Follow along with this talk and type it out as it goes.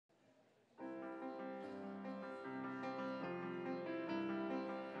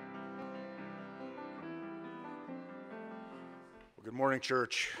Good morning,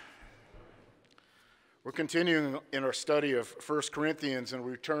 church. We're continuing in our study of 1 Corinthians, and we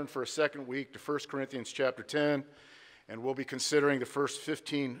return for a second week to 1 Corinthians chapter 10, and we'll be considering the first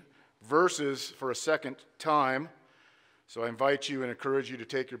 15 verses for a second time. So I invite you and encourage you to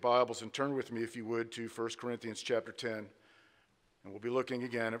take your Bibles and turn with me, if you would, to 1 Corinthians chapter 10, and we'll be looking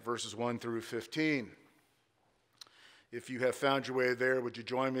again at verses 1 through 15. If you have found your way there, would you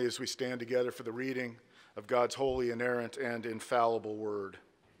join me as we stand together for the reading of God's holy, inerrant, and infallible word.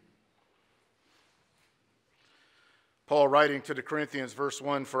 Paul writing to the Corinthians, verse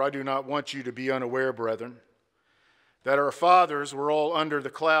 1, "For I do not want you to be unaware, brethren, that our fathers were all under the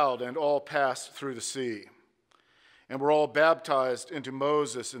cloud and all passed through the sea, and were all baptized into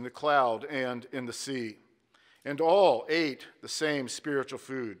Moses in the cloud and in the sea, and all ate the same spiritual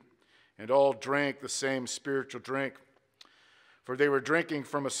food, and all drank the same spiritual drink. For they were drinking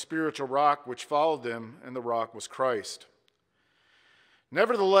from a spiritual rock which followed them, and the rock was Christ.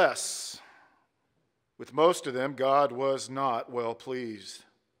 Nevertheless, with most of them God was not well pleased,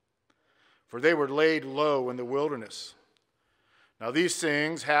 for they were laid low in the wilderness. Now these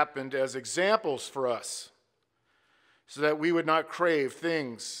things happened as examples for us, so that we would not crave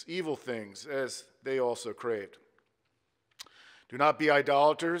things, evil things, as they also craved. Do not be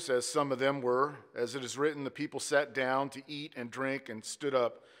idolaters, as some of them were. As it is written, the people sat down to eat and drink and stood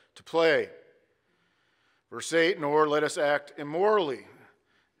up to play. Verse 8, nor let us act immorally,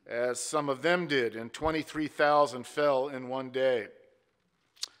 as some of them did, and 23,000 fell in one day.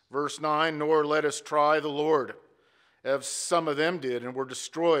 Verse 9, nor let us try the Lord, as some of them did, and were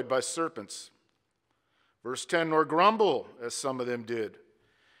destroyed by serpents. Verse 10, nor grumble, as some of them did,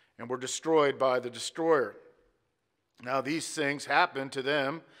 and were destroyed by the destroyer. Now these things happened to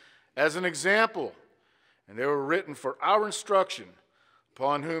them as an example, and they were written for our instruction,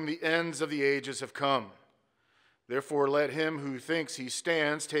 upon whom the ends of the ages have come. Therefore let him who thinks he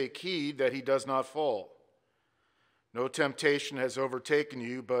stands take heed that he does not fall. No temptation has overtaken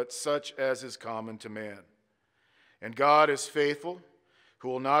you, but such as is common to man. And God is faithful, who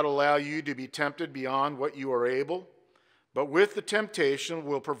will not allow you to be tempted beyond what you are able, but with the temptation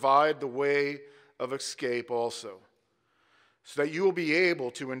will provide the way of escape also, so that you will be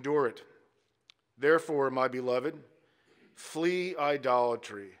able to endure it. Therefore, my beloved, flee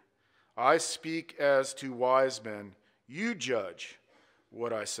idolatry. I speak as to wise men. You judge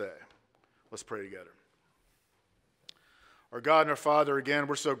what I say." Let's pray together. Our God and our Father, again,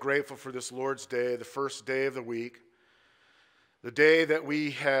 we're so grateful for this Lord's Day, the first day of the week, the day that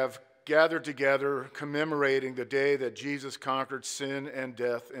we have gathered together commemorating the day that Jesus conquered sin and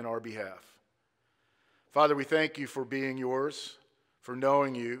death in our behalf. Father, we thank you for being yours, for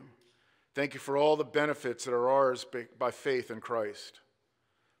knowing you. Thank you for all the benefits that are ours by faith in Christ.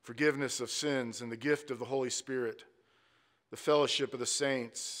 Forgiveness of sins and the gift of the Holy Spirit, the fellowship of the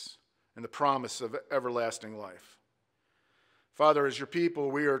saints, and the promise of everlasting life. Father, as your people,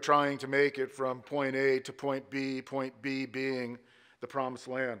 we are trying to make it from point A to point B being the promised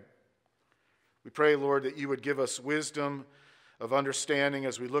land. We pray, Lord, that you would give us wisdom of understanding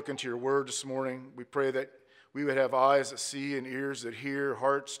as we look into your word this morning. We pray that we would have eyes that see and ears that hear,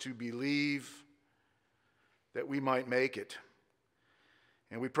 hearts to believe, that we might make it.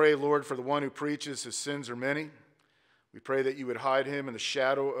 And we pray, Lord, for the one who preaches, his sins are many. We pray that you would hide him in the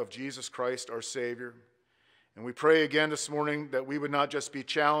shadow of Jesus Christ, our Savior. And we pray again this morning that we would not just be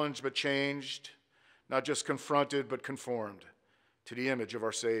challenged but changed, not just confronted but conformed to the image of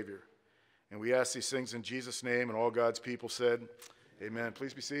our Savior. And we ask these things in Jesus' name, and all God's people said, amen.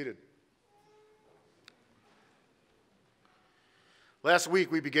 Please be seated. Last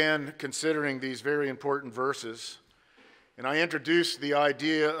week we began considering these very important verses, and I introduced the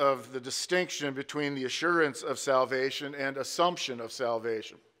idea of the distinction between the assurance of salvation and assumption of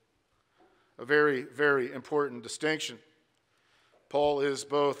salvation. A very, very important distinction. Paul is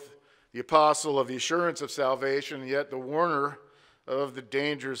both the apostle of the assurance of salvation, and yet the warner of the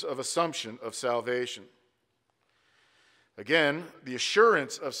dangers of assumption of salvation. Again, the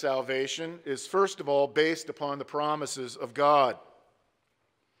assurance of salvation is first of all based upon the promises of God.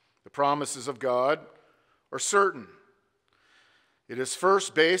 The promises of God are certain. It is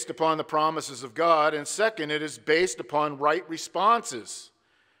first based upon the promises of God, and second, it is based upon right responses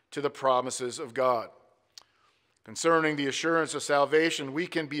to the promises of God. Concerning the assurance of salvation, we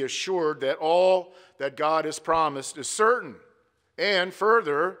can be assured that all that God has promised is certain. And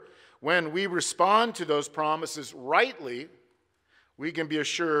further, when we respond to those promises rightly, we can be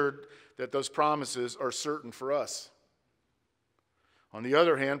assured that those promises are certain for us. On the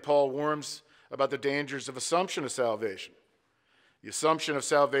other hand, Paul warns about the dangers of assumption of salvation. The assumption of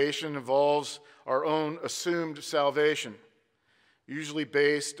salvation involves our own assumed salvation. usually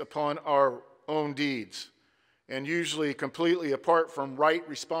based upon our own deeds, and usually completely apart from right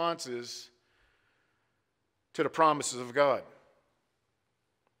responses to the promises of God.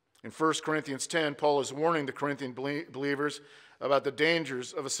 In 1 Corinthians 10, Paul is warning the Corinthian believers about the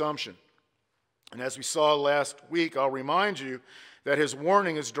dangers of assumption. And as we saw last week, I'll remind you that his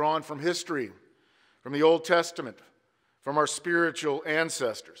warning is drawn from history, from the Old Testament, from our spiritual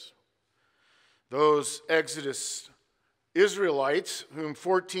ancestors. Those Exodus Israelites, whom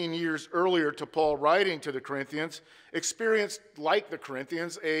 14 years earlier to Paul writing to the Corinthians, experienced, like the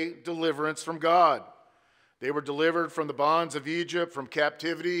Corinthians, a deliverance from God. They were delivered from the bonds of Egypt, from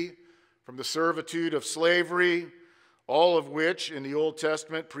captivity, from the servitude of slavery, all of which in the Old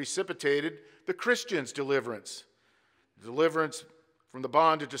Testament precipitated the Christians' deliverance. Deliverance from the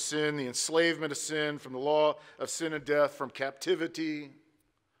bondage of sin, the enslavement of sin, from the law of sin and death, from captivity.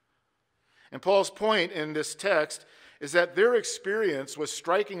 And Paul's point in this text is that their experience was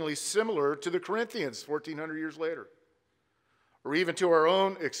strikingly similar to the Corinthians 1,400 years later, or even to our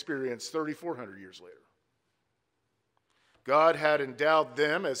own experience 3,400 years later. God had endowed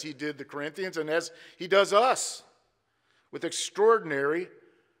them, as he did the Corinthians, and as he does us, with extraordinary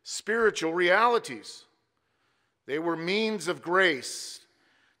spiritual realities. They were means of grace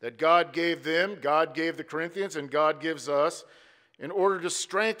that God gave them, God gave the Corinthians, and God gives us in order to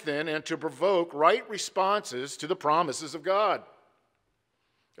strengthen and to provoke right responses to the promises of God.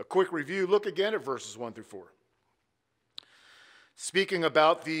 A quick review, look again at verses 1 through 4. Speaking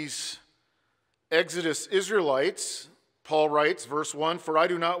about these Exodus Israelites, Paul writes, verse 1, "For I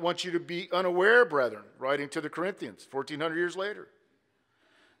do not want you to be unaware, brethren," writing to the Corinthians 1,400 years later,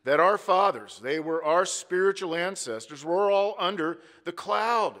 "that our fathers," they were our spiritual ancestors, "were all under the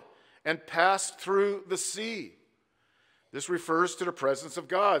cloud and passed through the sea." This refers to the presence of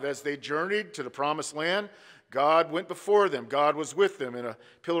God. As they journeyed to the promised land, God went before them. God was with them in a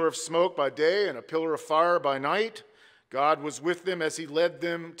pillar of smoke by day and a pillar of fire by night. God was with them as he led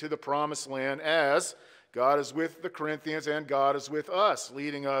them to the promised land, as God is with the Corinthians and God is with us,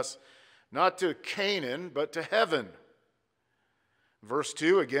 leading us not to Canaan, but to heaven. Verse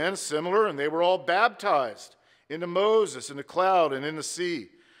 2, again, similar, "And they were all baptized into Moses in the cloud and in the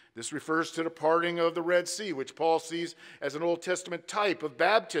sea." This refers to the parting of the Red Sea, which Paul sees as an Old Testament type of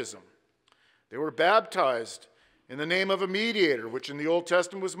baptism. They were baptized in the name of a mediator, which in the Old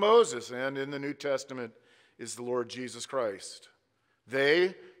Testament was Moses, and in the New Testament is the Lord Jesus Christ.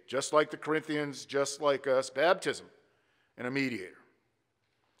 They, just like the Corinthians, just like us, baptism and a mediator.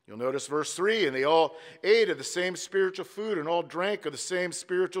 You'll notice verse 3, "And they all ate of the same spiritual food and all drank of the same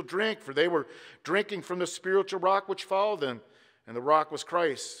spiritual drink, for they were drinking from the spiritual rock which followed them, and the rock was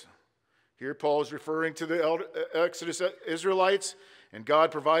Christ." Here Paul is referring to the Exodus Israelites and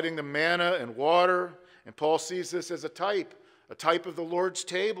God providing the manna and water, and Paul sees this as a type of the Lord's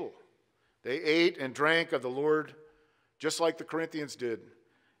table. They ate and drank of the Lord just like the Corinthians did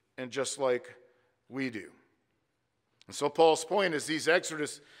and just like we do. And so Paul's point is these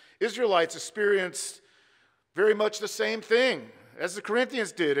Exodus Israelites experienced very much the same thing as the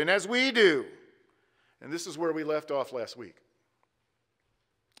Corinthians did and as we do. And this is where we left off last week.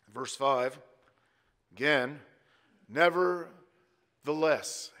 Verse 5, again,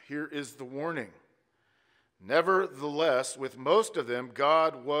 "Nevertheless," here is the warning. "Nevertheless, with most of them,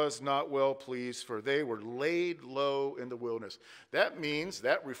 God was not well pleased, for they were laid low in the wilderness."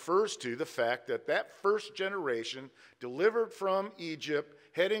 That refers to the fact that that first generation, delivered from Egypt,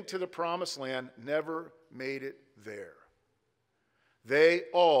 heading to the promised land, never made it there. They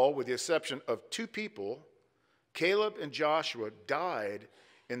all, with the exception of two people, Caleb and Joshua, died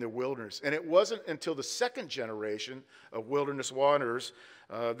in the wilderness. And it wasn't until the second generation of wilderness wanderers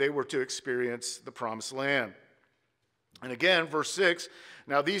they were to experience the promised land. And again, verse 6,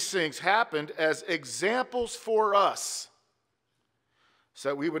 "Now these things happened as examples for us, so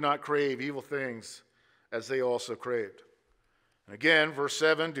that we would not crave evil things as they also craved." And again, verse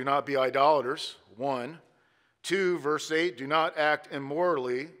 7, "Do not be idolaters," 1. 2, verse 8, "Do not act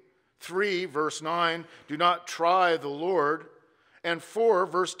immorally." 3, verse 9, "Do not try the Lord." And 4,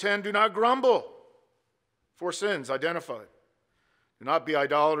 verse 10, "Do not grumble." 4 sins identified. Do not be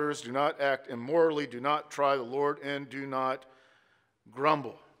idolaters, do not act immorally, do not try the Lord, and do not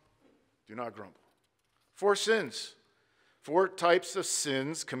grumble. Do not grumble. 4 sins. 4 types of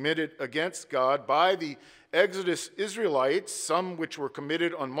sins committed against God by the Exodus Israelites, some which were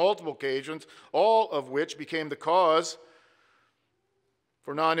committed on multiple occasions, all of which became the cause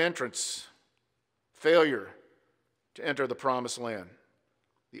for non-entrance, failure to enter the promised land.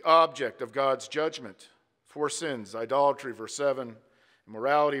 The object of God's judgment. 4 sins: idolatry, verse 7,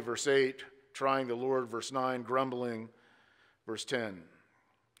 immorality, verse 8, trying the Lord, verse 9, grumbling, Verse 10.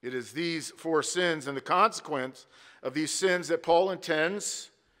 It is these four sins and the consequence of these sins that Paul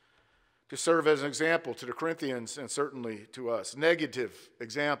intends to serve as an example to the Corinthians and certainly to us. Negative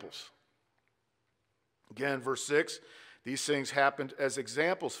examples. Again, verse 6, these things happened as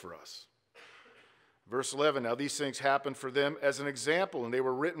examples for us. Verse 11, now these things happened for them as an example, and they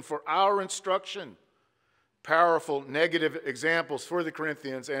were written for our instruction. Powerful negative examples for the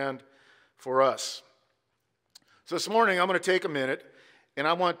Corinthians and for us. So this morning I'm going to take a minute, and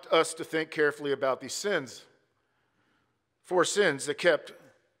I want us to think carefully about these sins. Four sins that kept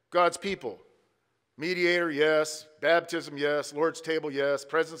God's people. Mediator, yes. Baptism, yes. Lord's table, yes.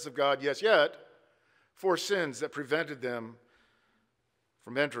 Presence of God, yes. Yet, four sins that prevented them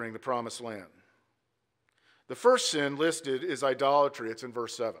from entering the promised land. The first sin listed is idolatry. It's in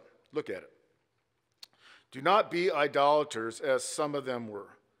verse 7. Look at it. Do not be idolaters as some of them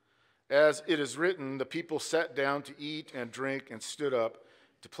were. As it is written, the people sat down to eat and drink and stood up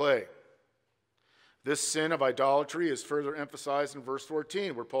to play. This sin of idolatry is further emphasized in verse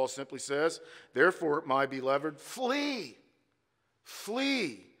 14, where Paul simply says, therefore, my beloved, flee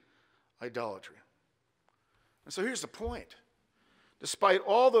idolatry. And so here's the point. Despite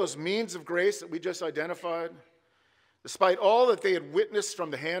all those means of grace that we just identified, despite all that they had witnessed from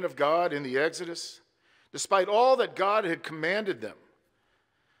the hand of God in the Exodus, despite all that God had commanded them,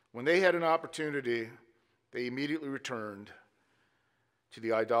 when they had an opportunity, they immediately returned to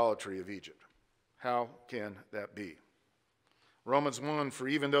the idolatry of Egypt. How can that be? Romans 1, for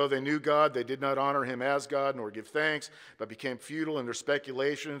even though they knew God, they did not honor him as God, nor give thanks, but became futile in their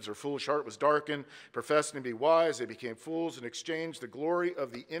speculations. Their foolish heart was darkened. Professing to be wise, they became fools and exchanged the glory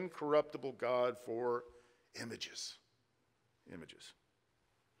of the incorruptible God for images.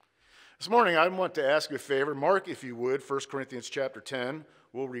 This morning, I want to ask you a favor. Mark, if you would, 1 Corinthians chapter 10.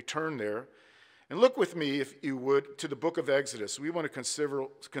 We'll return there. And look with me, if you would, to the book of Exodus. We want to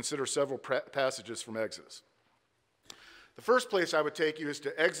consider several passages from Exodus. The first place I would take you is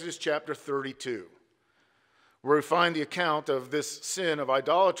to Exodus chapter 32, where we find the account of this sin of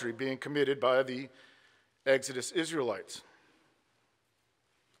idolatry being committed by the Exodus Israelites.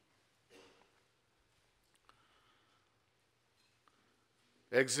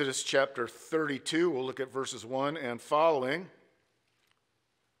 Exodus chapter 32, we'll look at verses 1 and following.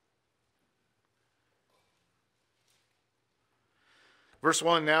 Verse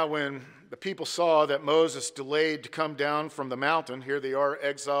 1, now when the people saw that Moses delayed to come down from the mountain, here they are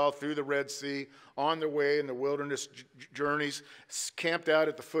exiled through the Red Sea, on their way in the wilderness journeys, camped out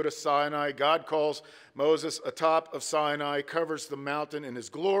at the foot of Sinai. God calls Moses atop of Sinai, covers the mountain in his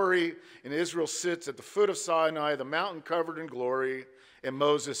glory, and Israel sits at the foot of Sinai, the mountain covered in glory, and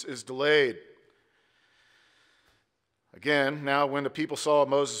Moses is delayed. Again, now when the people saw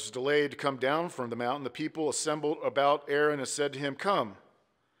Moses was delayed to come down from the mountain, the people assembled about Aaron and said to him, come,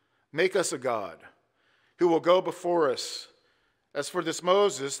 make us a god who will go before us. As for this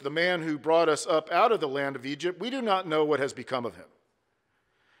Moses, the man who brought us up out of the land of Egypt, we do not know what has become of him.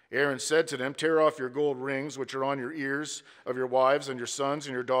 Aaron said to them, tear off your gold rings which are on your ears of your wives and your sons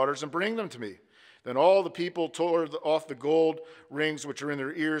and your daughters and bring them to me. Then all the people tore off the gold rings which are in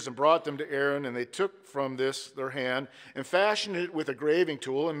their ears and brought them to Aaron, and they took from this their hand and fashioned it with a graving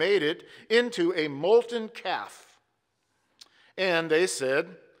tool and made it into a molten calf. And they said,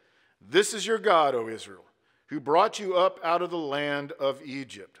 this is your God, O Israel, who brought you up out of the land of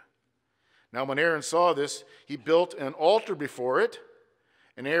Egypt. Now when Aaron saw this, he built an altar before it,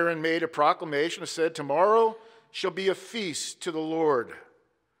 and Aaron made a proclamation and said, tomorrow shall be a feast to the Lord.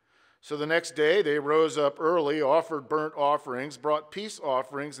 So the next day they rose up early, offered burnt offerings, brought peace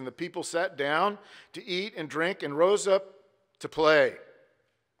offerings, and the people sat down to eat and drink and rose up to play.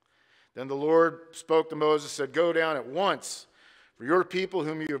 Then the Lord spoke to Moses, said, go down at once, for your people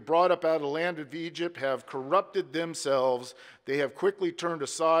whom you have brought up out of the land of Egypt have corrupted themselves. They have quickly turned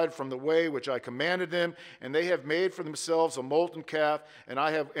aside from the way which I commanded them, and they have made for themselves a molten calf, and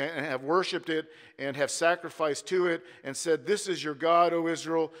have worshipped it, and have sacrificed to it, and said, this is your God, O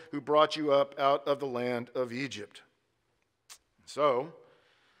Israel, who brought you up out of the land of Egypt. So,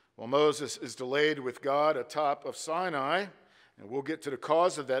 while Moses is delayed with God atop of Sinai, and we'll get to the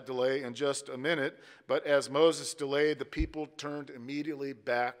cause of that delay in just a minute, but as Moses delayed, the people turned immediately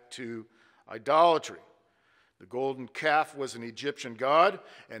back to idolatry. The golden calf was an Egyptian god,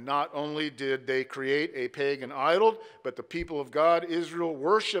 and not only did they create a pagan idol, but the people of God, Israel,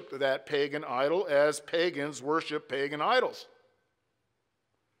 worshiped that pagan idol as pagans worship pagan idols.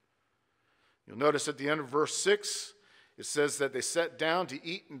 You'll notice at the end of verse 6, it says that they sat down to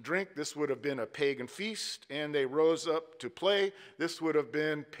eat and drink. This would have been a pagan feast, and they rose up to play. This would have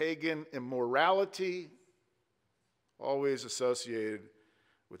been pagan immorality. always associated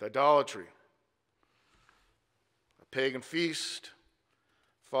with idolatry. A pagan feast,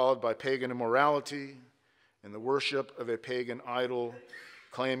 followed by pagan immorality and the worship of a pagan idol,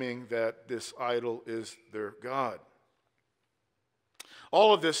 claiming that this idol is their God.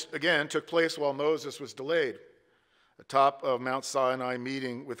 All of this, again, took place while Moses was delayed atop of Mount Sinai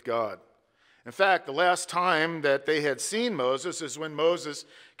meeting with God. In fact, the last time that they had seen Moses is when Moses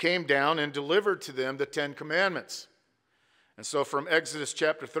came down and delivered to them the 10 Commandments. And so from Exodus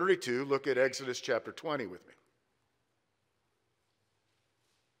chapter 32, look at Exodus chapter 20 with me.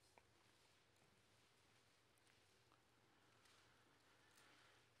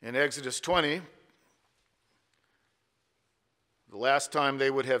 In Exodus 20, the last time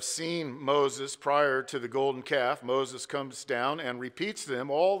they would have seen Moses prior to the golden calf, Moses comes down and repeats to them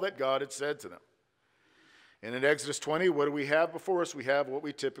all that God had said to them. And in Exodus 20, what do we have before us? We have what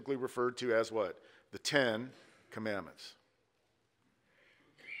we typically refer to as what? The 10 Commandments.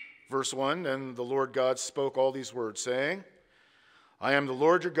 Verse 1, and the Lord God spoke all these words, saying, I am the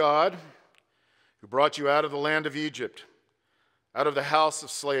Lord your God, who brought you out of the land of Egypt, out of the house of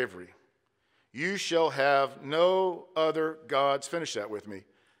slavery. You shall have no other gods, finish that with me,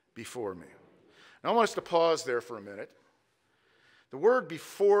 before me. Now I want us to pause there for a minute. The word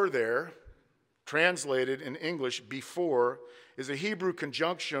before there, translated in English before, is a Hebrew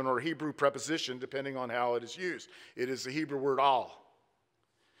conjunction or Hebrew preposition depending on how it is used. It is the Hebrew word al.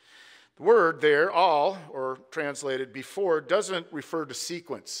 The word there, al, or translated before, doesn't refer to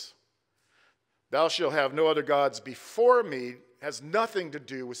sequence. Thou shalt have no other gods before me has nothing to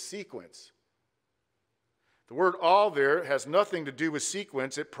do with sequence. The word all there has nothing to do with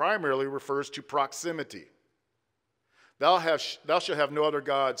sequence. It primarily refers to proximity. Thou shalt have no other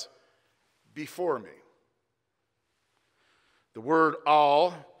gods before me. The word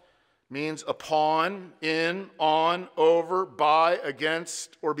all means upon, in, on, over, by,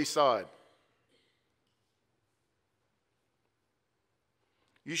 against, or beside.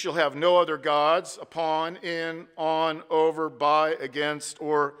 You shall have no other gods upon, in, on, over, by, against,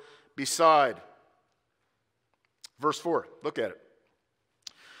 or beside. Verse 4, look at it.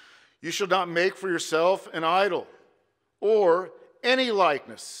 You shall not make for yourself an idol or any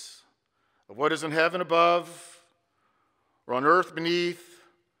likeness of what is in heaven above or on earth beneath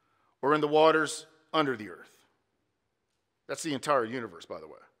or in the waters under the earth. That's the entire universe, by the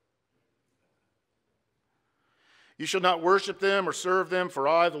way. You shall not worship them or serve them, for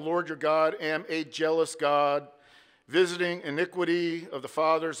I, the Lord your God, am a jealous God, visiting iniquity of the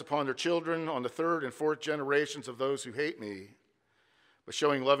fathers upon their children on the third and fourth generations of those who hate me, but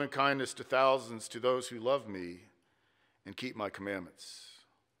showing loving kindness to thousands to those who love me and keep my commandments.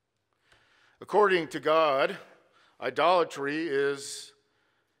 According to God, idolatry is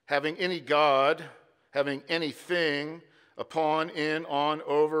having any god, having anything upon, in, on,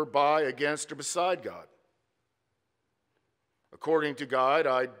 over, by, against, or beside God. According to God,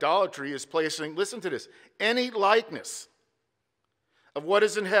 idolatry is placing, listen to this, any likeness of what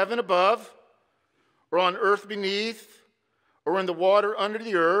is in heaven above, or on earth beneath, or in the water under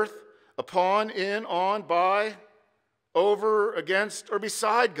the earth, upon, in, on, by, over, against, or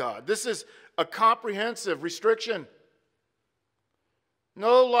beside God. This is a comprehensive restriction.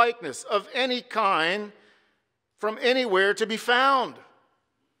 No likeness of any kind from anywhere to be found.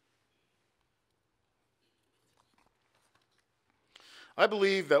 I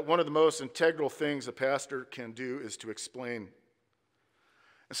believe that one of the most integral things a pastor can do is to explain.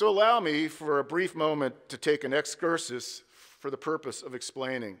 And so allow me for a brief moment to take an excursus for the purpose of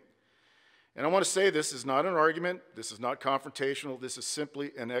explaining. And I want to say this is not an argument, this is not confrontational, this is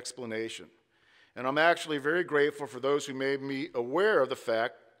simply an explanation. And I'm actually very grateful for those who made me aware of the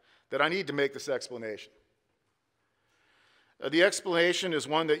fact that I need to make this explanation. The explanation is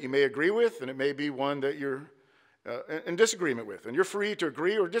one that you may agree with, and it may be one that you're in disagreement with. And you're free to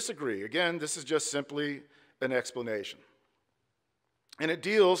agree or disagree. Again, this is just simply an explanation. And it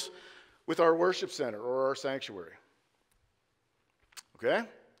deals with our worship center or our sanctuary. Okay?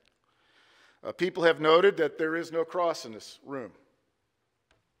 People have noted that there is no cross in this room.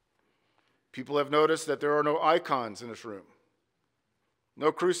 People have noticed that there are no icons in this room.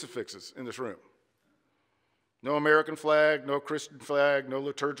 No crucifixes in this room. No American flag, no Christian flag, no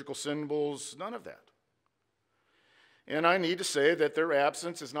liturgical symbols, none of that. And I need to say that their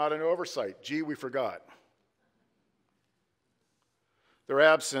absence is not an oversight. Gee, we forgot. Their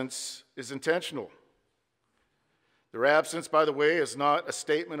absence is intentional. Their absence, by the way, is not a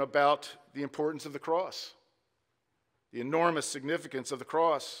statement about the importance of the cross, the enormous significance of the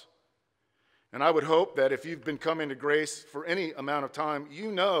cross. And I would hope that if you've been coming to Grace for any amount of time,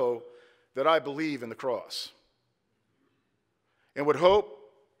 you know that I believe in the cross. and would hope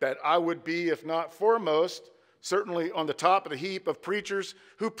that I would be, if not foremost, certainly on the top of the heap of preachers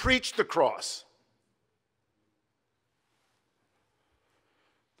who preach the cross.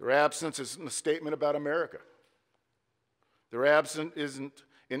 Their absence isn't a statement about America. Their absence isn't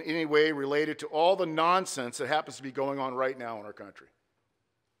in any way related to all the nonsense that happens to be going on right now in our country.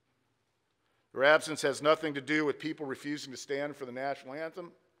 Their absence has nothing to do with people refusing to stand for the national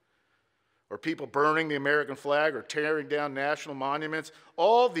anthem, or people burning the American flag, or tearing down national monuments.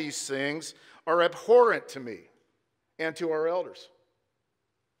 All these things are abhorrent to me and to our elders.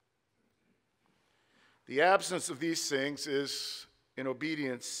 The absence of these things is in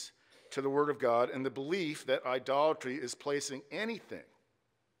obedience to the Word of God and the belief that idolatry is placing anything,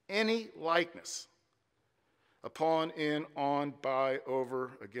 any likeness, upon, in, on, by,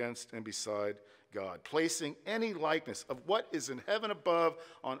 over, against, and beside God. Placing any likeness of what is in heaven above,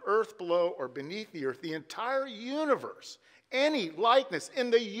 on earth below, or beneath the earth, the entire universe, any likeness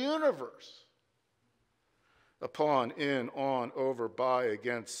in the universe, upon, in, on, over, by,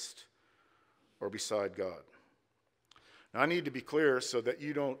 against, or beside God. Now, I need to be clear so that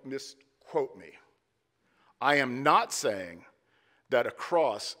you don't misquote me. I am not saying that a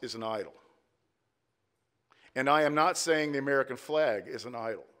cross is an idol. And I am not saying the American flag is an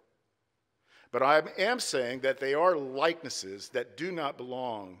idol. But I am saying that they are likenesses that do not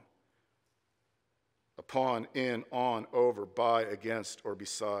belong upon, in, on, over, by, against, or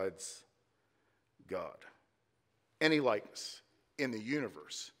besides God. Any likeness in the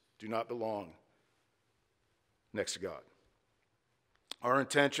universe do not belong next to God. Our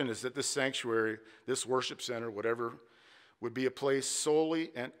intention is that this sanctuary, this worship center, whatever, would be a place solely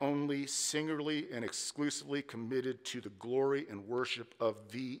and only singularly and exclusively committed to the glory and worship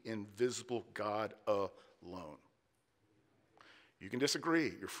of the invisible God alone. You can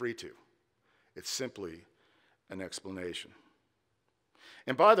disagree, you're free to. It's simply an explanation.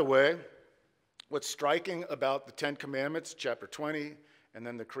 And by the way, what's striking about the Ten Commandments, chapter 20, and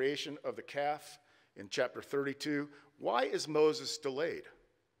then the creation of the calf in chapter 32, why is Moses delayed?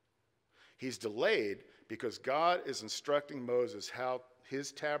 He's delayed because God is instructing Moses how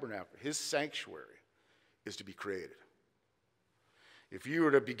his tabernacle, his sanctuary, is to be created. If you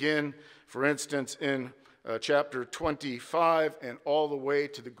were to begin, for instance, in chapter 25 and all the way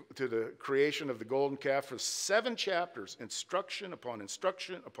to the creation of the golden calf, for 7 chapters, instruction upon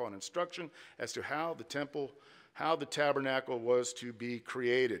instruction upon instruction as to how the temple, how the tabernacle was to be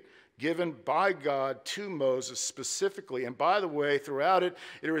created, given by God to Moses specifically. And by the way, throughout it,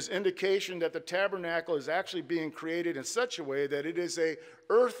 there is indication that the tabernacle is actually being created in such a way that it is an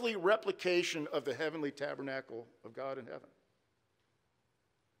earthly replication of the heavenly tabernacle of God in heaven.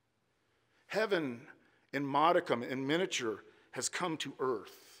 Heaven in modicum, in miniature, has come to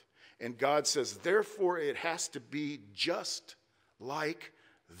earth. And God says, therefore, it has to be just like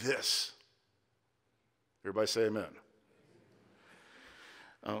this. Everybody say amen.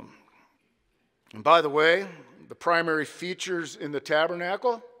 And by the way, the primary features in the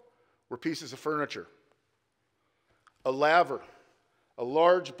tabernacle were pieces of furniture. A laver, a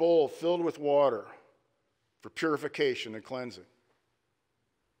large bowl filled with water for purification and cleansing.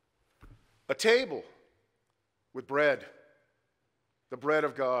 A table with bread, the bread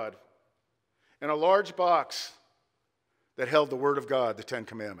of God, and a large box that held the Word of God, the Ten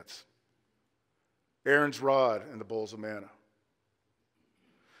Commandments, Aaron's rod and the bowls of manna.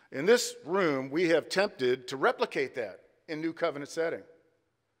 In this room, we have attempted to replicate that in New Covenant setting.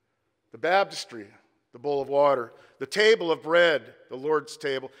 The baptistry, the bowl of water, the table of bread, the Lord's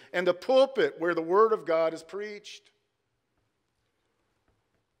table, and the pulpit where the Word of God is preached,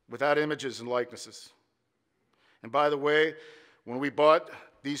 without images and likenesses. And by the way, when we bought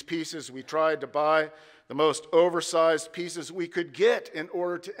these pieces, we tried to buy the most oversized pieces we could get in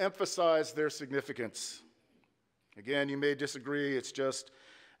order to emphasize their significance. Again, you may disagree, it's just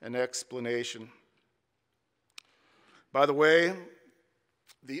an explanation. By the way,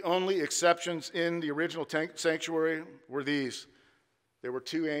 the only exceptions in the original sanctuary were these. There were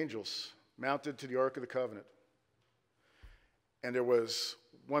 2 angels mounted to the Ark of the Covenant. And there was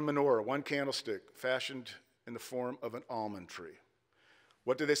 1 menorah, 1 candlestick, fashioned in the form of an almond tree.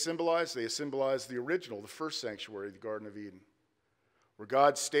 What do they symbolize? They symbolize the original, the first sanctuary, the Garden of Eden, where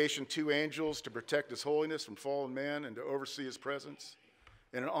God stationed 2 angels to protect his holiness from fallen man and to oversee his presence,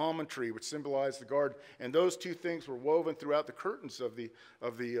 and an almond tree, which symbolized the garden. And those 2 things were woven throughout the curtains of the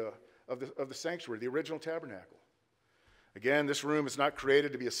sanctuary, the original tabernacle. Again, this room is not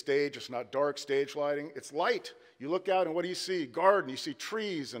created to be a stage. It's not dark stage lighting. It's light. You look out and what do you see? Garden. You see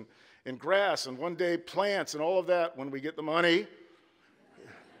trees and grass and one day plants and all of that when we get the money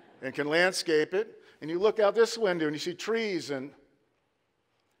and can landscape it. And you look out this window and you see trees and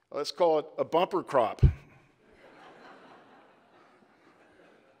let's call it a bumper crop.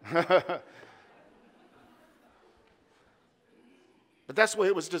 But that's the way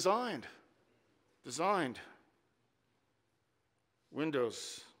it was designed.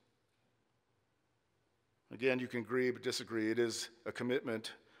 Windows. Again, you can agree but disagree. It is a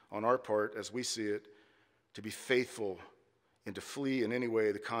commitment on our part, as we see it, to be faithful and to flee in any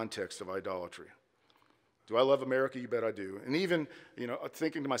way the context of idolatry. Do I love America? You bet I do. And even,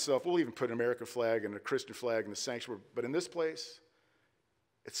 thinking to myself, we'll even put an American flag and a Christian flag in the sanctuary. But in this place,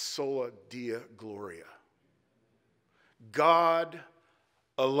 it's sola dea gloria. God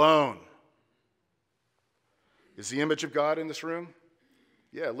alone. Is the image of God in this room?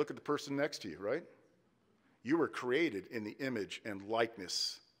 Yeah, look at the person next to you, right? You were created in the image and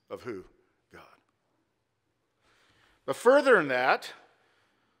likeness of who? God. But further than that,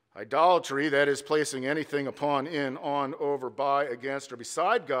 idolatry, that is placing anything upon, in, on, over, by, against, or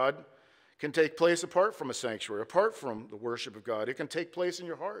beside God, can take place apart from a sanctuary, apart from the worship of God. It can take place in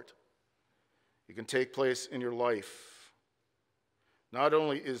your heart. It can take place in your life. Not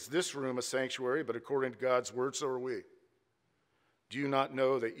only is this room a sanctuary, but according to God's word, so are we. Do you not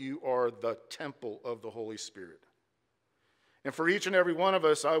know that you are the temple of the Holy Spirit? And for each and every one of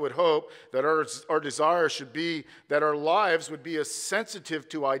us, I would hope that our desire should be that our lives would be as sensitive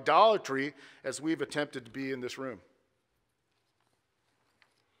to idolatry as we've attempted to be in this room.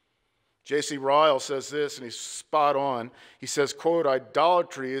 J.C. Ryle says this, and he's spot on. He says, quote,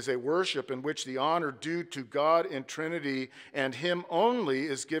 "Idolatry is a worship in which the honor due to God in Trinity and him only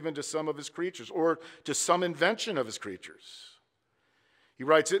is given to some of his creatures, or to some invention of his creatures." He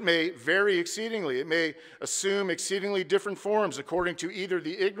writes, "It may vary exceedingly. It may assume exceedingly different forms according to either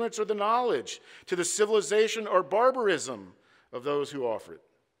the ignorance or the knowledge, to the civilization or barbarism of those who offer it.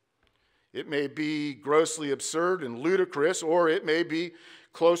 It may be grossly absurd and ludicrous, or it may be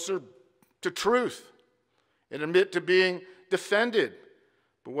closer to truth and admit to being defended.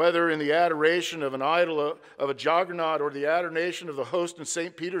 But whether in the adoration of an idol of a juggernaut or the adoration of the host in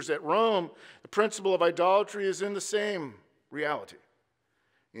St. Peter's at Rome, the principle of idolatry is in the same reality.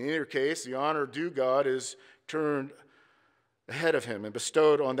 In either case, the honor due God is turned ahead of him and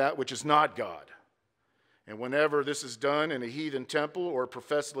bestowed on that which is not God. And whenever this is done in a heathen temple or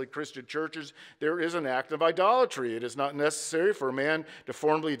professedly Christian churches, there is an act of idolatry. It is not necessary for a man to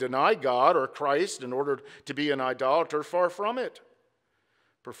formally deny God or Christ in order to be an idolater. Far from it.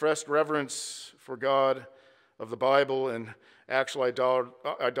 Professed reverence for God of the Bible and actual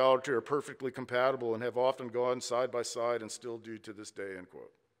idolatry are perfectly compatible and have often gone side by side and still do to this day, end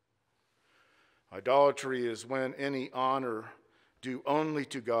quote. Idolatry is when any honor due only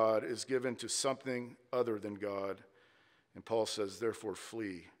to God is given to something other than God. And Paul says, therefore,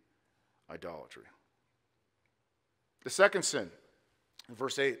 flee idolatry. The second sin, in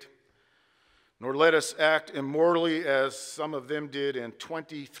verse 8, "Nor let us act immorally as some of them did, and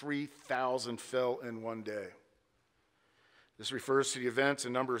 23,000 fell in one day." This refers to the events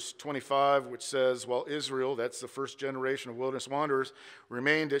in Numbers 25, which says, while Israel, that's the first generation of wilderness wanderers,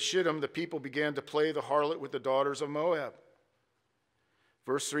 remained at Shittim, the people began to play the harlot with the daughters of Moab.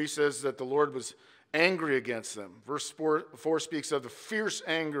 Verse 3 says that the Lord was angry against them. Verse 4 speaks of the fierce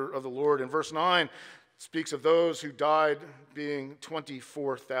anger of the Lord. And verse 9 speaks of those who died being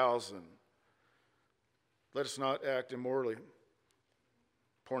 24,000. Let us not act immorally.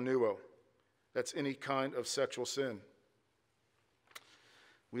 Pornuo. That's any kind of sexual sin.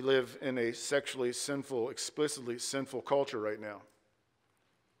 We live in a sexually sinful, explicitly sinful culture right now,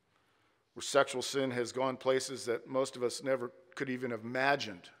 where sexual sin has gone places that most of us never could even have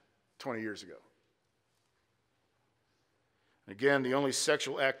imagined 20 years ago. Again, the only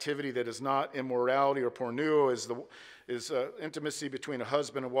sexual activity that is not immorality or pornuo is intimacy between a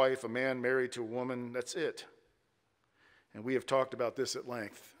husband and wife, a man married to a woman. That's it. And we have talked about this at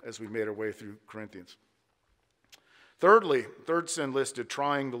length as we made our way through Corinthians. Thirdly, third sin listed,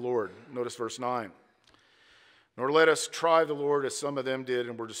 trying the Lord. Notice verse 9. "Nor let us try the Lord as some of them did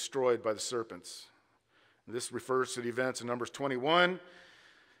and were destroyed by the serpents." This refers to the events in Numbers 21,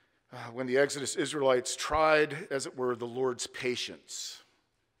 when the Exodus Israelites tried, as it were, the Lord's patience.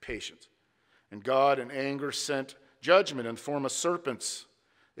 Patience. And God, in anger, sent judgment in the form of serpents.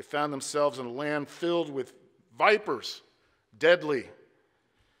 They found themselves in a land filled with vipers, deadly.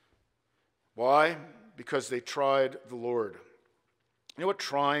 Why? Because they tried the Lord. You know what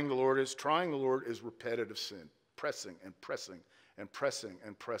trying the Lord is? Trying the Lord is repetitive sin. Pressing and pressing and pressing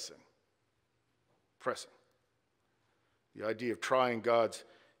and pressing. Pressing. The idea of trying God's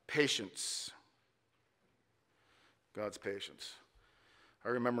patience. God's patience. I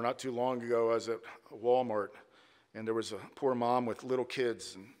remember not too long ago I was at Walmart, and there was a poor mom with little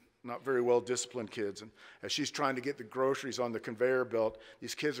kids, and not very well disciplined kids. And as she's trying to get the groceries on the conveyor belt,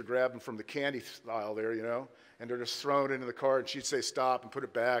 these kids are grabbing from the candy aisle there, and they're just throwing it into the cart, and she'd say stop and put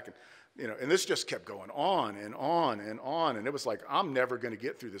it back. And, and this just kept going on and on and on. And it was like, I'm never going to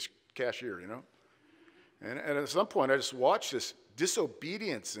get through this cashier, And at some point, I just watched this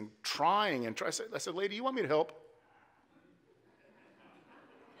disobedience and trying and trying. I said, lady, you want me to help?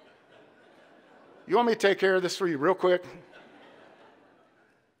 You want me to take care of this for you real quick?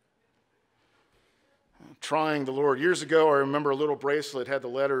 Trying the Lord. Years ago, I remember a little bracelet had the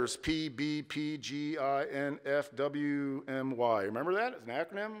letters P, B, P, G, I, N, F, W, M, Y. Remember that? It's an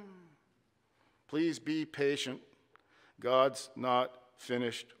acronym. Please be patient. God's not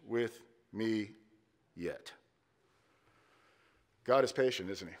finished with me yet. God is patient,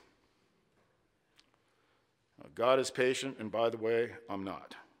 isn't he? God is patient, and by the way, I'm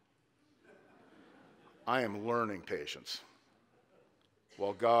not. I am learning patience.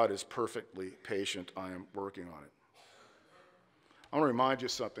 While God is perfectly patient, I am working on it. I want to remind you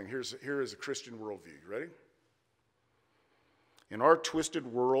something. Here is a Christian worldview. You ready? In our twisted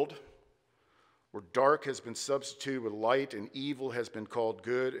world, where dark has been substituted with light and evil has been called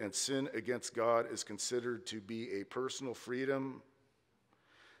good and sin against God is considered to be a personal freedom,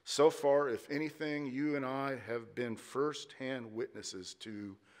 so far, if anything, you and I have been first-hand witnesses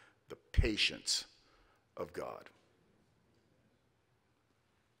to the patience of God.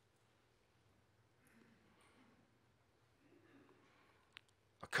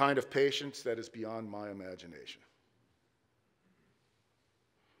 A kind of patience that is beyond my imagination.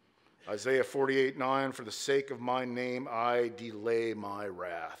 Isaiah 48:9, for the sake of my name I delay my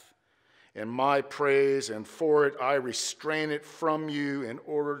wrath, and my praise, and for it I restrain it from you in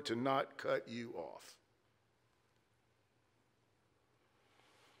order to not cut you off.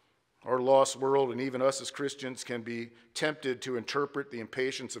 Our lost world, and even us as Christians, can be tempted to interpret the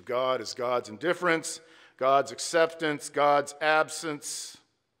impatience of God as God's indifference, God's acceptance, God's absence.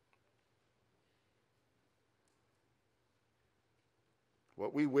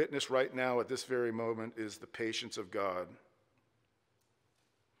 What we witness right now at this very moment is the patience of God.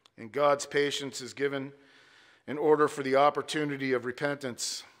 And God's patience is given in order for the opportunity of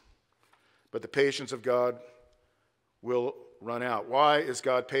repentance. But the patience of God will run out. Why is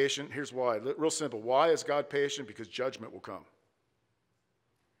God patient? Here's why. Real simple. Why is God patient? Because judgment will come.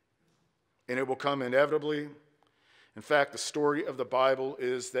 And it will come inevitably. In fact, the story of the Bible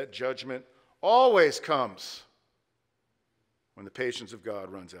is that judgment always comes when the patience of God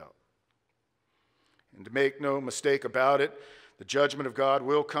runs out. And to make no mistake about it, the judgment of God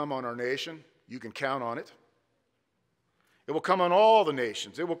will come on our nation. You can count on it. It will come on all the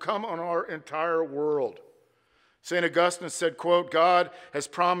nations. It will come on our entire world. St. Augustine said, quote, God has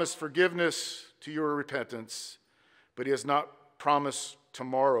promised forgiveness to your repentance, but he has not promised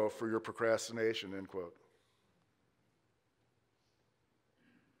tomorrow for your procrastination, end quote.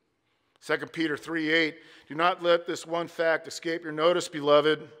 2 Peter 3:8, do not let this one fact escape your notice,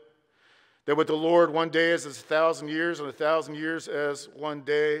 beloved, that with the Lord 1 day is as 1,000 years, and 1,000 years as 1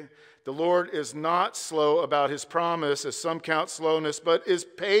 day. The Lord is not slow about his promise, as some count slowness, but is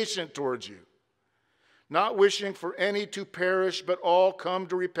patient towards you, not wishing for any to perish, but all come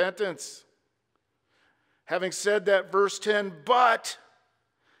to repentance. Having said that, verse 10, but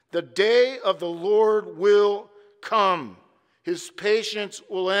the day of the Lord will come. His patience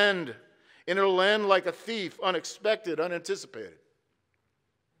will end, and it will end like a thief, unexpected, unanticipated,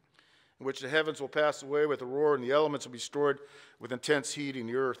 in which the heavens will pass away with a roar, and the elements will be destroyed with intense heat, and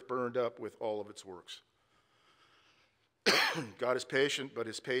the earth burned up with all of its works. God is patient, but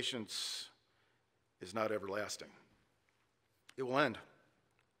his patience is not everlasting. It will end.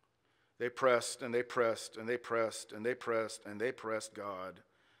 They pressed, and they pressed, and they pressed, and they pressed, and they pressed God,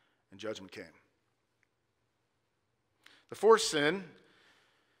 and judgment came. The fourth sin,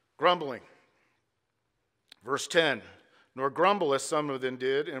 grumbling. Verse 10, nor grumble as some of them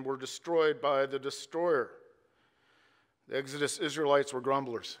did, and were destroyed by the destroyer. The Exodus Israelites were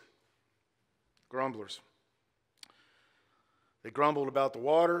grumblers. Grumblers. They grumbled about the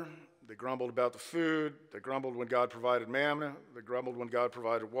water. They grumbled about the food. They grumbled when God provided manna. They grumbled when God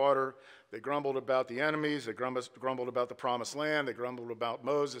provided water. They grumbled about the enemies. They grumbled about the promised land. They grumbled about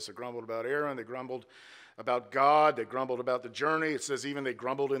Moses. They grumbled about Aaron. They grumbled about God. They grumbled about the journey. It says even they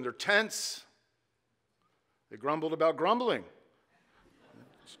grumbled in their tents. They grumbled about grumbling.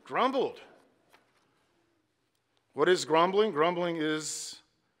 It's grumbled. What is grumbling? Grumbling is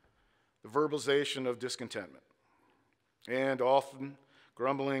the verbalization of discontentment. And often,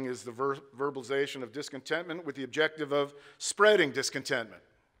 grumbling is the verbalization of discontentment with the objective of spreading discontentment.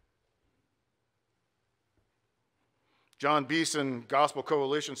 John Beeson, Gospel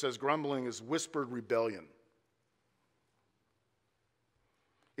Coalition, says grumbling is whispered rebellion.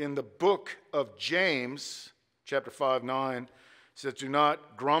 In the book of James, chapter 5:9, says, do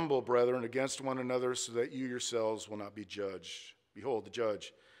not grumble, brethren, against one another, so that you yourselves will not be judged. Behold, the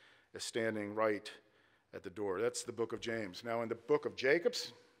judge is standing right at the door. That's the book of James. Now in the book of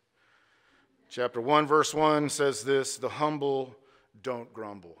Jacob's, chapter 1, verse 1 says this, the humble don't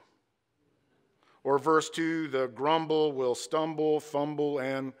grumble. Or verse 2, the grumble will stumble, fumble,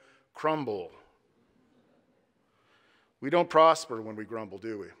 and crumble. We don't prosper when we grumble,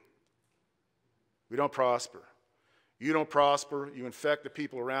 do we? We don't prosper. You don't prosper. You infect the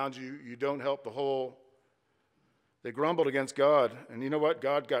people around you. You don't help the whole. They grumbled against God. And you know what?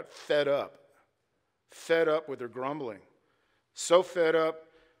 God got fed up with their grumbling. So fed up,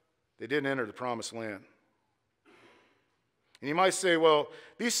 they didn't enter the promised land. And you might say, well,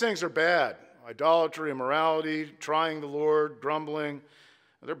 these things are bad. Idolatry, immorality, trying the Lord, grumbling.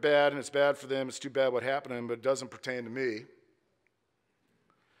 They're bad, and it's bad for them. It's too bad what happened to them, but it doesn't pertain to me.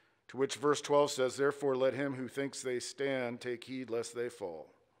 To which verse 12 says, therefore let him who thinks they stand take heed lest they fall.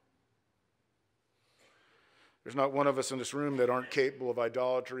 There's not one of us in this room that aren't capable of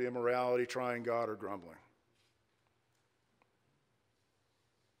idolatry, immorality, trying God, or grumbling.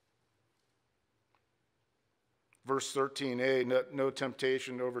 Verse 13a, no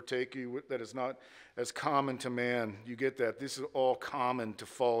temptation to overtake you that is not as common to man. You get that? This is all common to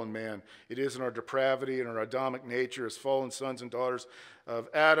fallen man. It is in our depravity and our Adamic nature as fallen sons and daughters of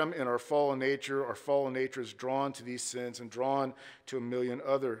Adam. In our fallen nature is drawn to these sins and drawn to a million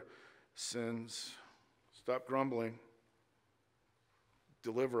other sins. Stop grumbling.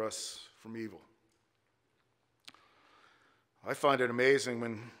 Deliver us from evil. I find it amazing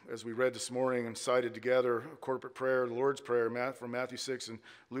when, as we read this morning and cited together a corporate prayer, the Lord's Prayer from Matthew 6 and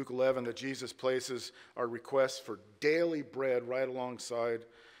Luke 11, that Jesus places our request for daily bread right alongside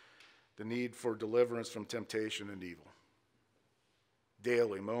the need for deliverance from temptation and evil.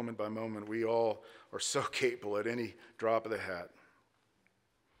 Daily, moment by moment, we all are so capable at any drop of the hat.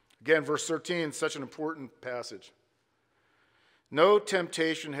 Again, verse 13, such an important passage. No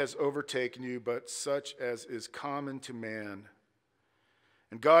temptation has overtaken you, but such as is common to man.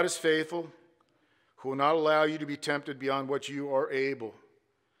 And God is faithful, who will not allow you to be tempted beyond what you are able.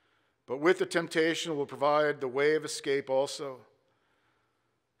 But with the temptation will provide the way of escape also,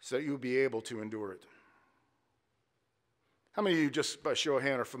 so that you will be able to endure it. How many of you, just by show of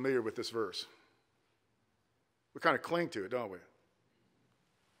hand, are familiar with this verse? We kind of cling to it, don't we?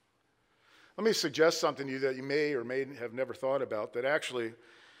 Let me suggest something to you that you may or may have never thought about, that actually,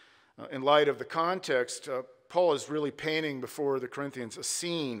 in light of the context, Paul is really painting before the Corinthians a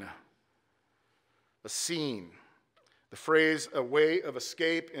scene. A scene. The phrase, a way of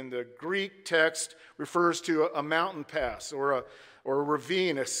escape, in the Greek text refers to a mountain pass or a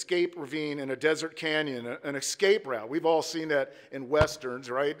ravine, escape ravine in a desert canyon, an escape route. We've all seen that in Westerns,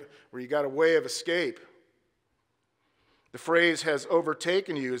 right, where you got a way of escape. The phrase has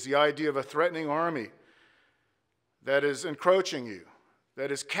overtaken you is the idea of a threatening army that is encroaching you,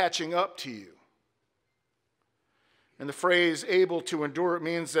 that is catching up to you. And the phrase able to endure, it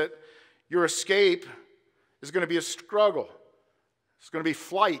means that your escape is going to be a struggle. It's going to be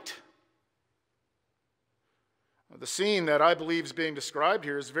flight. The scene that I believe is being described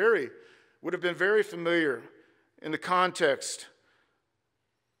here would have been very familiar in the context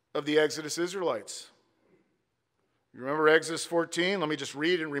of the Exodus Israelites. You remember Exodus 14? Let me just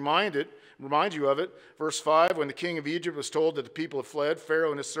read and remind you of it. Verse 5, when the king of Egypt was told that the people had fled, Pharaoh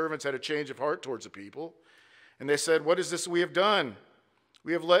and his servants had a change of heart towards the people. And they said, what is this we have done?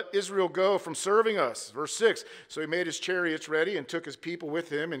 We have let Israel go from serving us. Verse 6, so he made his chariots ready and took his people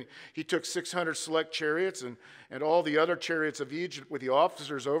with him. And he took 600 select chariots and all the other chariots of Egypt with the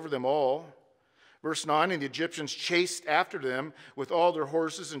officers over them all. Verse 9, and the Egyptians chased after them with all their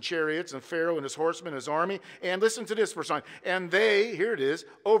horses and chariots, and Pharaoh and his horsemen and his army. And listen to this, verse 9, and they, here it is,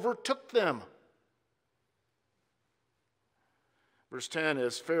 overtook them. Verse 10,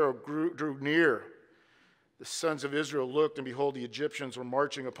 as Pharaoh drew near, the sons of Israel looked, and behold, the Egyptians were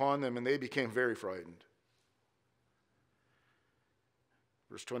marching upon them, and they became very frightened.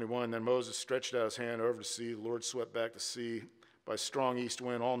 Verse 21, then Moses stretched out his hand over the sea. The Lord swept back the sea by a strong east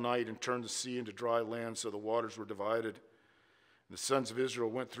wind all night and turned the sea into dry land, so the waters were divided. And the sons of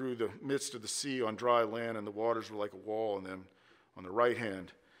Israel went through the midst of the sea on dry land, and the waters were like a wall on them on their right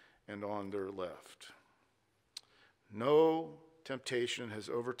hand and on their left. No temptation has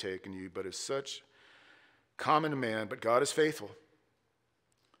overtaken you, but is such common to man, but God is faithful,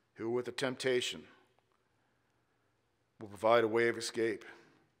 who with the temptation will provide a way of escape,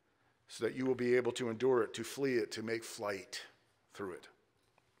 so that you will be able to endure it, to flee it, to make flight through it.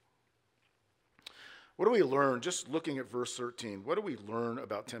 What do we learn, just looking at verse 13, what do we learn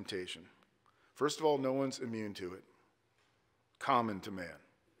about temptation? First of all, no one's immune to it. Common to man.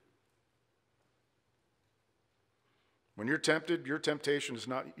 When you're tempted, your temptation is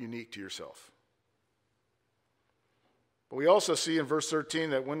not unique to yourself. But we also see in verse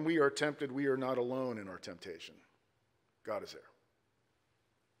 13 that when we are tempted, we are not alone in our temptation. God is there.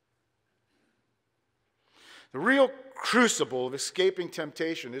 The real crucible of escaping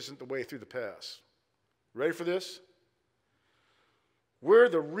temptation isn't the way through the pass. Ready for this? Where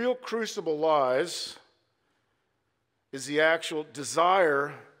the real crucible lies is the actual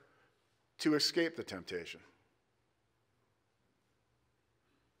desire to escape the temptation.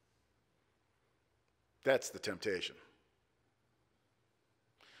 That's the temptation.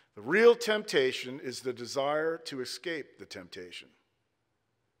 The real temptation is the desire to escape the temptation.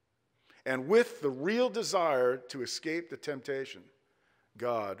 And with the real desire to escape the temptation,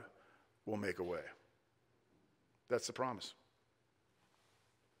 God will make a way. That's the promise.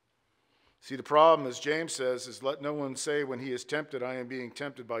 See, the problem, as James says, is let no one say when he is tempted, I am being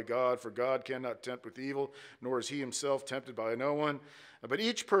tempted by God, for God cannot tempt with evil, nor is he himself tempted by no one. But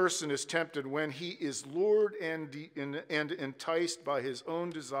each person is tempted when he is lured and enticed by his own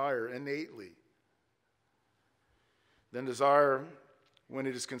desire innately. Then desire, when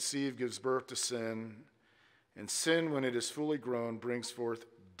it is conceived, gives birth to sin, and sin, when it is fully grown, brings forth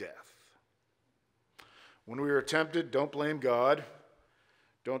death. When we are tempted, don't blame God.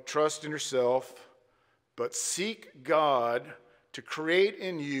 Don't trust in yourself, but seek God to create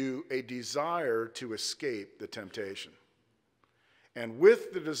in you a desire to escape the temptation. And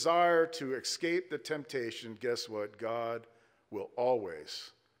with the desire to escape the temptation, guess what? God will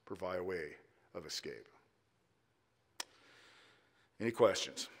always provide a way of escape. Any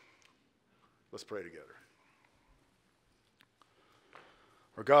questions? Let's pray together.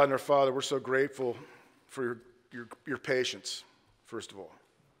 Our God and our Father, we're so grateful for your patience, first of all.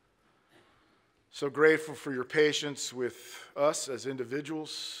 So grateful for your patience with us as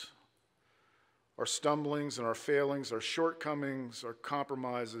individuals, our stumblings and our failings, our shortcomings, our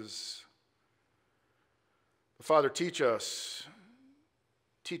compromises. But Father, teach us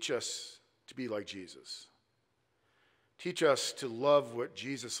to be like Jesus. Teach us to love what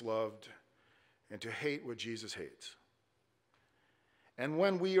Jesus loved and to hate what Jesus hates. And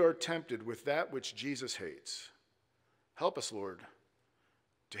when we are tempted with that which Jesus hates, help us, Lord,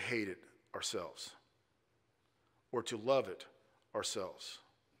 to hate it ourselves or to love it ourselves.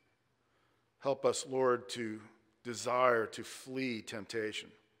 Help us, Lord, to desire to flee temptation,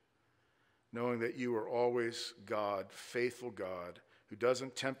 knowing that you are always God, faithful God, who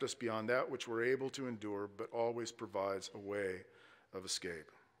doesn't tempt us beyond that which we're able to endure, but always provides a way of escape.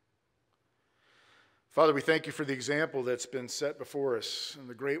 Father, we thank you for the example that's been set before us and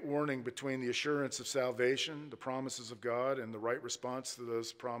the great warning between the assurance of salvation, the promises of God, and the right response to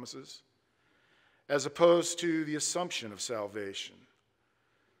those promises, as opposed to the assumption of salvation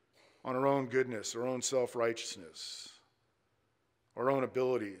on our own goodness, our own self-righteousness, our own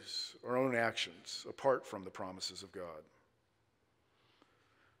abilities, our own actions, apart from the promises of God.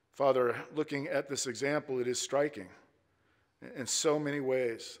 Father, looking at this example, it is striking. In so many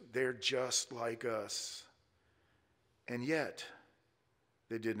ways, they're just like us. And yet,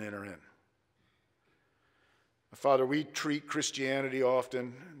 they didn't enter in. Father, we treat Christianity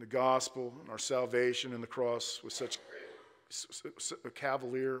often, the gospel, our salvation, and the cross with such a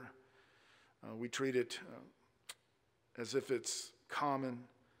cavalier. We treat it as if it's common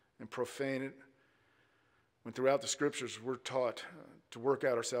and profane. When throughout the scriptures, we're taught to work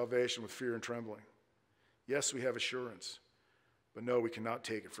out our salvation with fear and trembling. Yes, we have assurance. But no, we cannot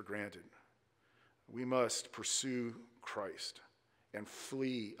take it for granted. We must pursue Christ and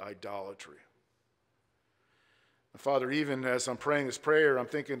flee idolatry. Father, even as I'm praying this prayer, I'm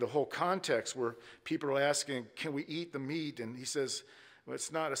thinking the whole context where people are asking, can we eat the meat? And he says, well,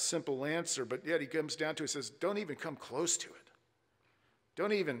 it's not a simple answer, but yet he comes down to it, says, don't even come close to it.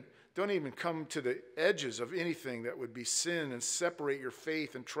 Don't even come to the edges of anything that would be sin and separate your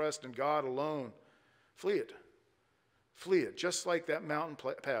faith and trust in God alone. Flee it. Flee it, just like that mountain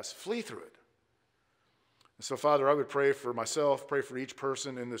pass. Flee through it. And so, Father, I would pray for myself, pray for each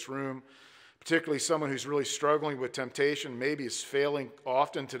person in this room, particularly someone who's really struggling with temptation, maybe is failing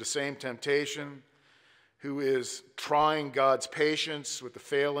often to the same temptation, who is trying God's patience with the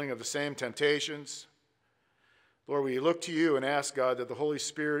failing of the same temptations. Lord, we look to you and ask, God, that the Holy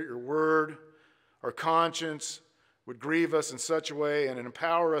Spirit, your word, our conscience, would grieve us in such a way and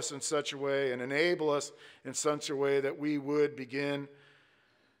empower us in such a way and enable us in such a way that we would begin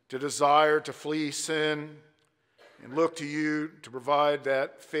to desire to flee sin and look to you to provide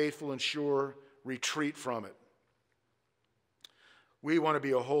that faithful and sure retreat from it. We want to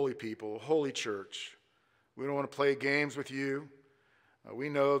be a holy people, a holy church. We don't want to play games with you. We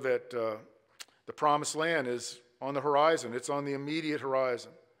know that the promised land is on the horizon. It's on the immediate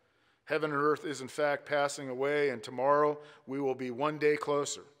horizon. Heaven and earth is in fact passing away, and tomorrow we will be one day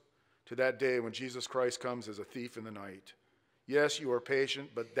closer to that day when Jesus Christ comes as a thief in the night. Yes, you are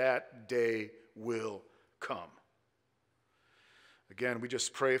patient, but that day will come. Again, we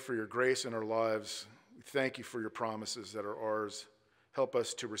just pray for your grace in our lives. We thank you for your promises that are ours. Help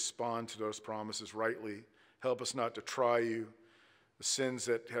us to respond to those promises rightly. Help us not to try you. The sins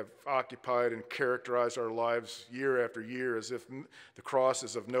that have occupied and characterized our lives year after year as if the cross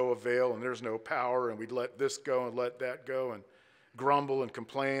is of no avail and there's no power, and we'd let this go and let that go and grumble and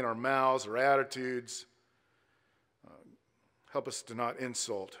complain, our mouths, our attitudes. Help us to not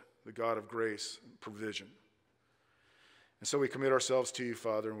insult the God of grace and provision. And so we commit ourselves to you,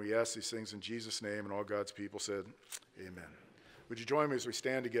 Father, and we ask these things in Jesus' name, and all God's people said, amen. Would you join me as we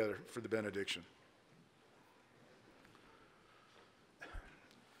stand together for the benediction?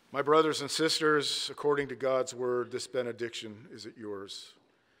 My brothers and sisters, according to God's word, this benediction is at yours.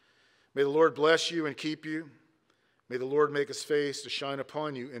 May the Lord bless you and keep you. May the Lord make his face to shine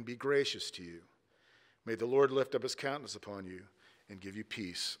upon you and be gracious to you. May the Lord lift up his countenance upon you and give you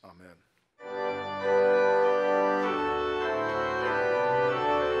peace. Amen.